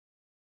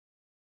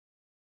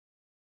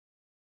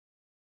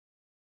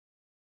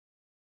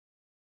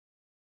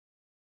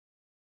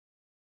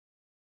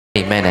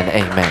Amen and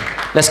amen.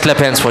 Let's clap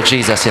hands for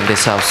Jesus in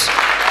this house.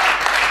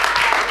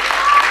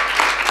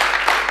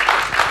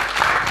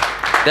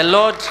 The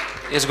Lord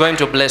is going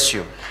to bless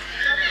you.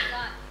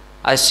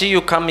 I see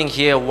you coming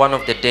here one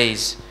of the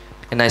days,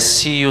 and I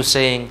see you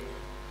saying,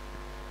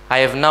 I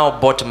have now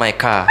bought my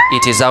car.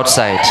 It is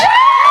outside.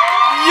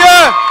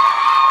 Yeah.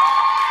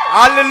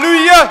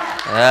 Hallelujah.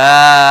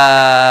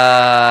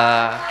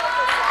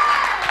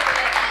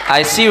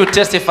 I see you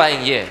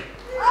testifying here.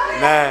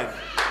 Man.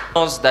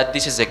 Knows that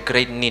this is a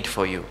great need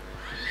for you.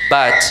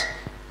 But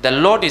the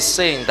Lord is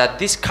saying that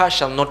this car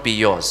shall not be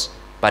yours,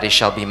 but it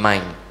shall be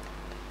mine.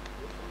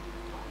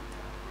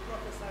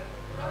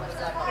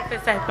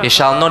 It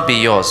shall not be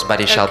yours, but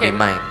it shall be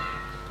mine.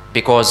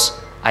 Because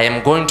I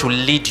am going to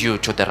lead you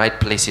to the right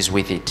places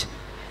with it.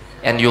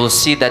 And you'll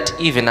see that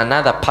even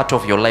another part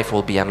of your life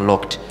will be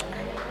unlocked,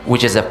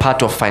 which is a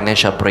part of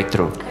financial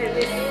breakthrough.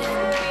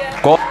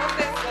 God,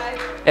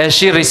 as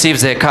she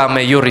receives a car,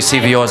 may you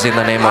receive yours in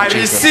the name of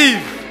Jesus.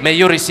 May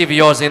you receive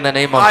yours in the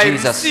name of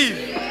Jesus.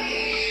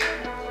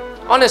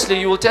 Honestly,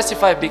 you will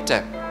testify big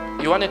time.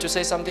 You wanted to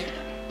say something?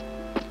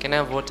 Can I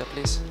have water,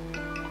 please?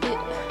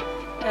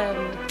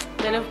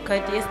 Man of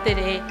God,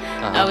 yesterday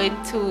I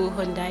went to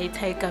Hyundai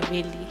Tiger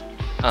Valley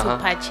to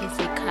purchase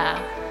a car.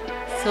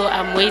 So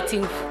I'm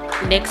waiting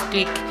next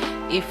week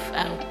if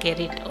I'll get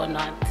it or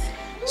not.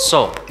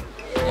 So,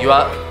 you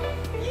are,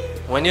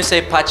 when you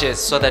say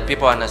purchase, so that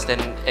people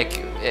understand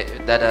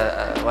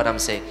that what I'm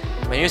saying.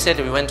 When you said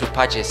we went to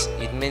purchase,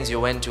 it means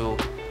you went to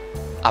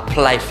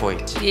apply for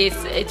it. Yes,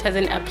 it has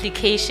an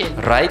application.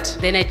 Right?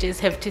 Then I just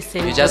have to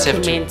send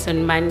documents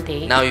on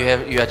Monday. Now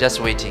you are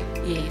just waiting.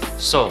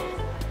 Yes. So,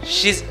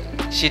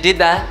 she did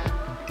that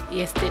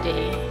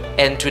yesterday.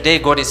 And today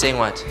God is saying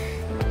what?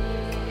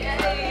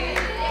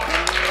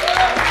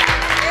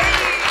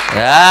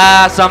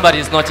 Somebody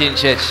is not in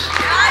church.